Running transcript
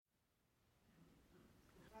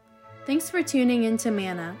Thanks for tuning in to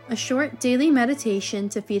Manna, a short daily meditation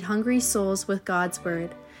to feed hungry souls with God's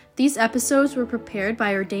Word. These episodes were prepared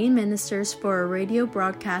by ordained ministers for a radio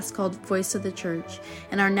broadcast called Voice of the Church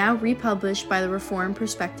and are now republished by the Reformed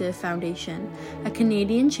Perspective Foundation, a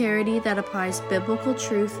Canadian charity that applies biblical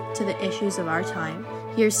truth to the issues of our time.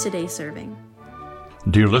 Here's today's serving.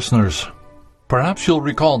 Dear listeners, perhaps you'll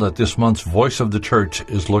recall that this month's Voice of the Church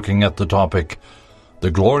is looking at the topic, the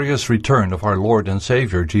glorious return of our Lord and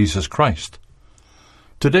Savior, Jesus Christ.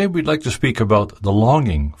 Today we'd like to speak about the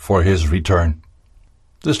longing for His return.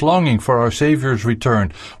 This longing for our Savior's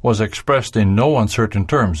return was expressed in no uncertain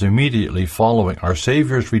terms immediately following our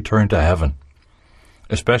Savior's return to heaven.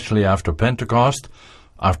 Especially after Pentecost,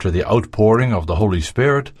 after the outpouring of the Holy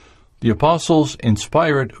Spirit, the apostles,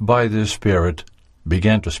 inspired by this Spirit,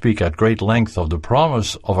 began to speak at great length of the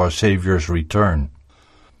promise of our Savior's return.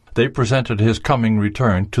 They presented His coming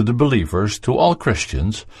return to the believers, to all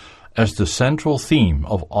Christians, as the central theme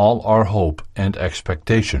of all our hope and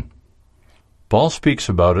expectation. Paul speaks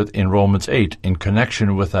about it in Romans 8 in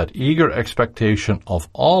connection with that eager expectation of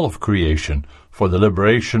all of creation for the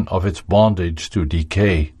liberation of its bondage to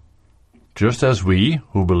decay. Just as we,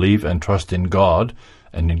 who believe and trust in God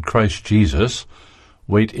and in Christ Jesus,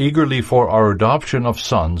 wait eagerly for our adoption of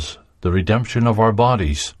sons, the redemption of our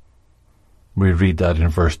bodies. We read that in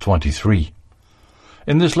verse 23.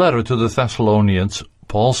 In this letter to the Thessalonians,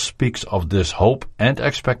 Paul speaks of this hope and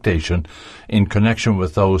expectation in connection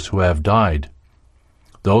with those who have died,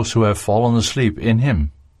 those who have fallen asleep in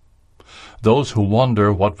Him. Those who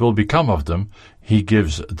wonder what will become of them, he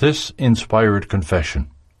gives this inspired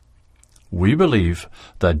confession. We believe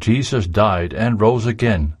that Jesus died and rose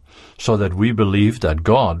again, so that we believe that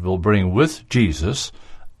God will bring with Jesus,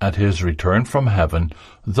 at His return from heaven,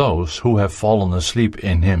 those who have fallen asleep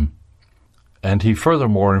in Him. And he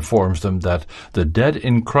furthermore informs them that the dead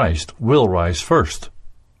in Christ will rise first.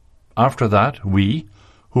 After that, we,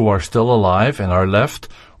 who are still alive and are left,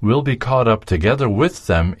 will be caught up together with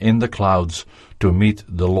them in the clouds to meet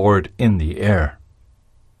the Lord in the air.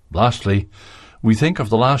 Lastly, we think of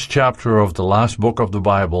the last chapter of the last book of the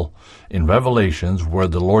Bible, in Revelations, where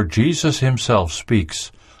the Lord Jesus Himself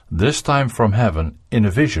speaks, this time from heaven, in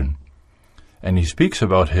a vision. And He speaks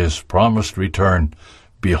about His promised return.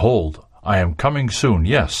 Behold, I am coming soon.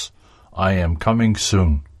 Yes, I am coming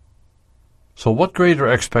soon. So what greater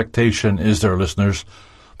expectation is there, listeners,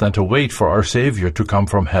 than to wait for our Savior to come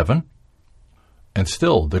from heaven? And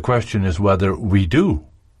still, the question is whether we do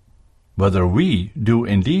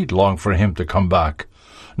indeed long for Him to come back,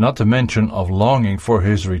 not to mention of longing for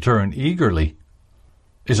His return eagerly.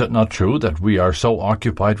 Is it not true that we are so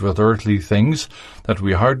occupied with earthly things that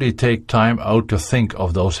we hardly take time out to think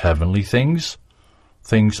of those heavenly things,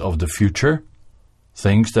 things of the future,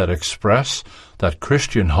 things that express that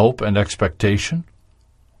Christian hope and expectation?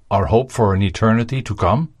 Our hope for an eternity to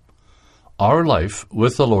come, our life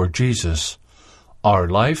with the Lord Jesus, our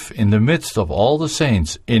life in the midst of all the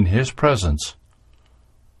saints in His presence,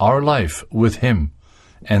 our life with Him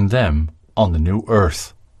and them on the new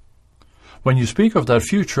earth. When you speak of that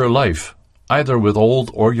future life, either with old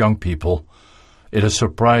or young people, it is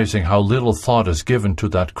surprising how little thought is given to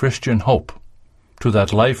that Christian hope, to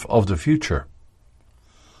that life of the future.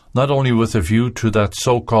 Not only with a view to that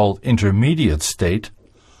so-called intermediate state,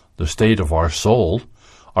 the state of our soul,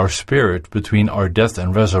 our spirit between our death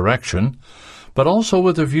and resurrection, but also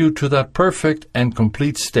with a view to that perfect and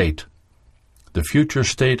complete state, the future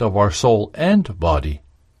state of our soul and body,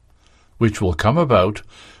 which will come about,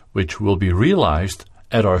 which will be realized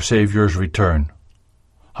at our Savior's return.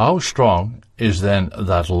 How strong is then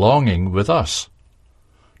that longing with us?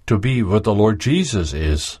 To be what the Lord Jesus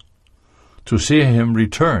is, to see Him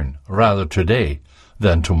return rather today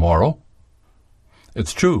than tomorrow?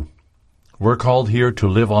 It's true. We're called here to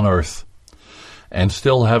live on earth, and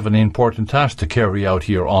still have an important task to carry out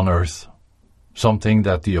here on earth, something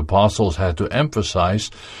that the apostles had to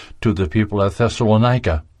emphasize to the people at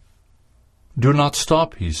Thessalonica. Do not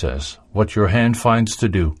stop, he says, what your hand finds to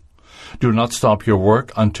do. Do not stop your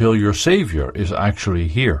work until your Savior is actually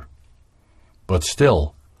here. But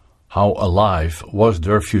still, how alive was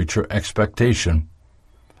their future expectation?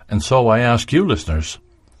 And so I ask you, listeners,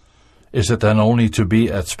 is it then only to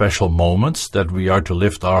be at special moments that we are to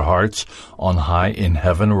lift our hearts on high in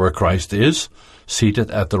heaven where Christ is,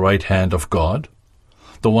 seated at the right hand of God,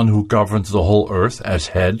 the one who governs the whole earth as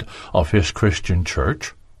head of His Christian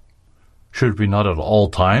church? Should we not at all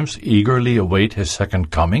times eagerly await His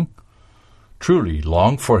second coming, truly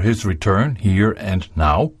long for His return here and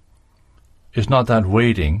now? Is not that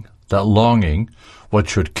waiting that longing, what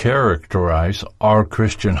should characterize our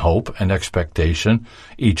Christian hope and expectation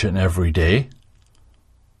each and every day,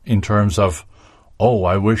 in terms of, oh,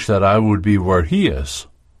 I wish that I would be where he is,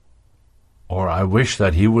 or I wish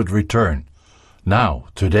that he would return, now,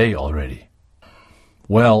 today already.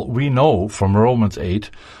 Well, we know from Romans 8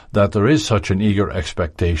 that there is such an eager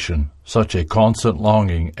expectation, such a constant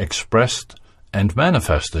longing expressed and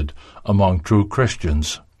manifested among true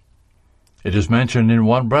Christians. It is mentioned in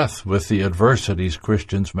one breath with the adversities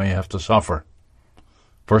Christians may have to suffer.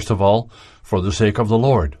 First of all, for the sake of the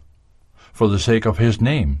Lord, for the sake of his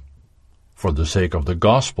name, for the sake of the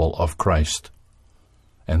gospel of Christ.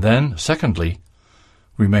 And then, secondly,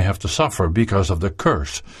 we may have to suffer because of the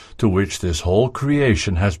curse to which this whole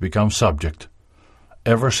creation has become subject,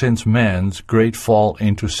 ever since man's great fall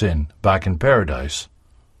into sin back in paradise.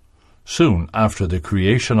 Soon after the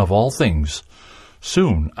creation of all things,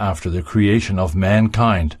 soon after the creation of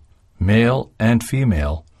mankind, male and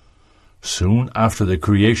female, soon after the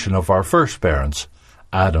creation of our first parents,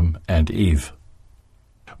 Adam and Eve.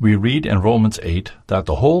 We read in Romans 8 that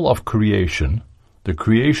the whole of creation, the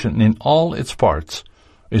creation in all its parts,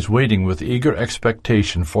 is waiting with eager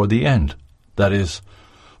expectation for the end, that is,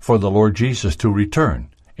 for the Lord Jesus to return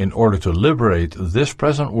in order to liberate this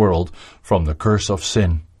present world from the curse of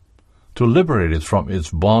sin, to liberate it from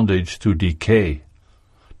its bondage to decay,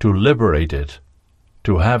 to liberate it,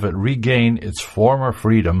 to have it regain its former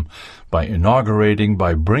freedom by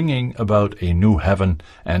bringing about a new heaven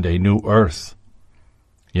and a new earth.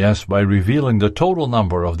 Yes, by revealing the total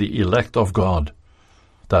number of the elect of God,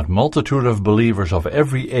 that multitude of believers of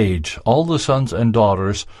every age, all the sons and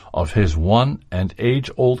daughters of his one and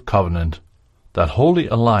age-old covenant, that holy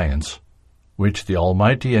alliance, which the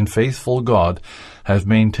Almighty and faithful God has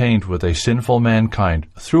maintained with a sinful mankind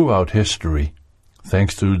throughout history,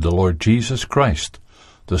 thanks to the Lord Jesus Christ,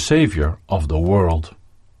 the Savior of the world.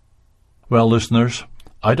 Well, listeners,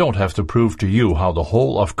 I don't have to prove to you how the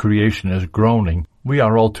whole of creation is groaning. We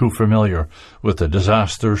are all too familiar with the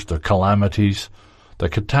disasters, the calamities, the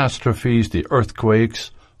catastrophes, the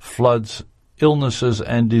earthquakes, floods, illnesses,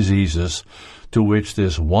 and diseases to which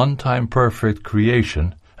this one-time perfect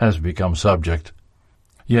creation has become subject.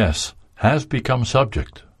 Yes, has become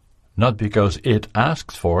subject, not because it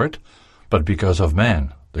asks for it, but because of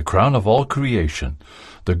man, the crown of all creation,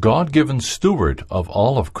 the God-given steward of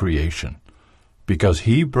all of creation, because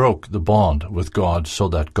he broke the bond with God so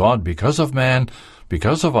that God, because of man,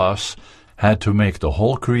 because of us, had to make the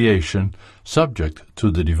whole creation subject to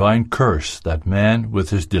the divine curse that man, with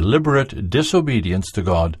his deliberate disobedience to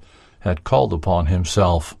God, had called upon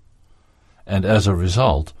himself, and as a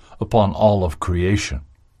result, upon all of creation.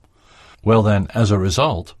 Well then, as a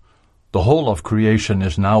result, the whole of creation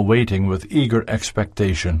is now waiting with eager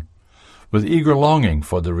expectation, with eager longing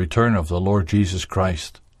for the return of the Lord Jesus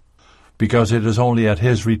Christ, because it is only at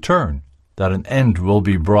his return that an end will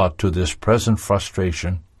be brought to this present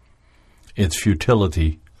frustration, its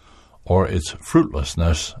futility, or its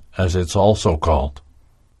fruitlessness, as it's also called.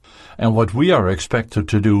 And what we are expected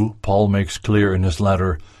to do, Paul makes clear in his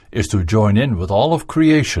letter, is to join in with all of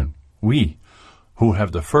creation, we, who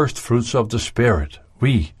have the first fruits of the Spirit,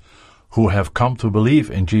 we, who have come to believe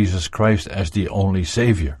in Jesus Christ as the only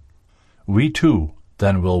Savior. We too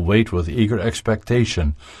then will wait with eager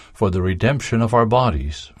expectation for the redemption of our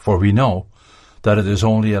bodies, for we know that it is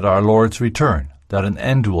only at our Lord's return that an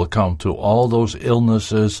end will come to all those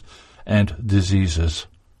illnesses and diseases,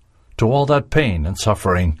 to all that pain and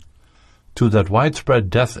suffering, to that widespread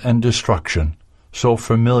death and destruction so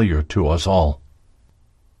familiar to us all.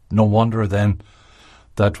 No wonder, then,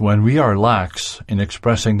 that when we are lax in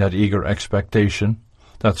expressing that eager expectation,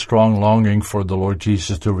 that strong longing for the Lord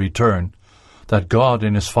Jesus to return, that God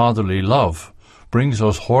in his fatherly love brings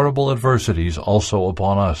those horrible adversities also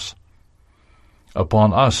upon us.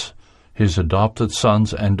 Upon us, his adopted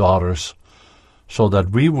sons and daughters, so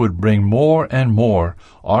that we would bring more and more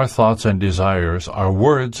our thoughts and desires, our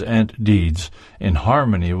words and deeds, in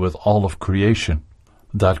harmony with all of creation.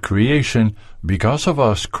 That creation, because of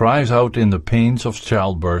us, cries out in the pains of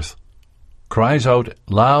childbirth, cries out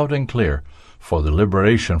loud and clear for the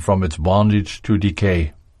liberation from its bondage to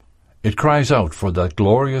decay. It cries out for that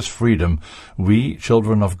glorious freedom we,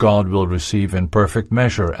 children of God, will receive in perfect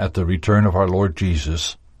measure at the return of our Lord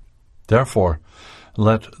Jesus. Therefore,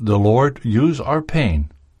 let the Lord use our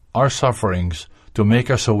pain, our sufferings, to make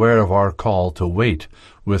us aware of our call to wait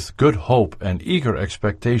with good hope and eager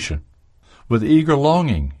expectation, with eager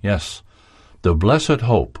longing, yes, the blessed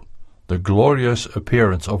hope, the glorious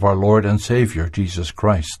appearance of our Lord and Savior, Jesus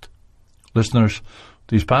Christ. Listeners,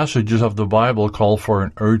 these passages of the Bible call for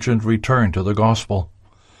an urgent return to the gospel.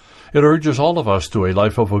 It urges all of us to a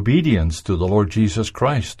life of obedience to the Lord Jesus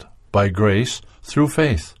Christ, by grace, through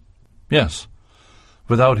faith. Yes,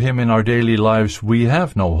 without Him in our daily lives we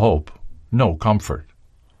have no hope, no comfort.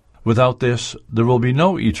 Without this, there will be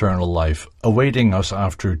no eternal life awaiting us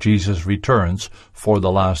after Jesus returns for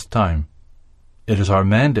the last time. It is our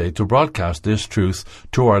mandate to broadcast this truth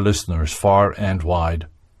to our listeners far and wide.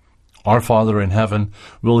 Our Father in heaven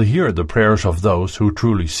will hear the prayers of those who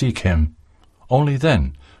truly seek Him. Only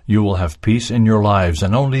then you will have peace in your lives,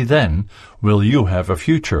 and only then will you have a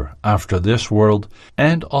future after this world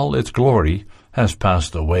and all its glory has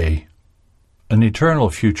passed away. An eternal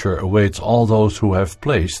future awaits all those who have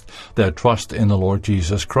placed their trust in the Lord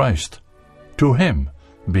Jesus Christ. To Him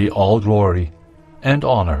be all glory and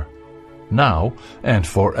honor, now and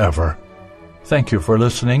forever. Thank you for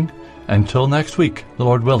listening. Until next week, the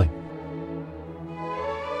Lord willing.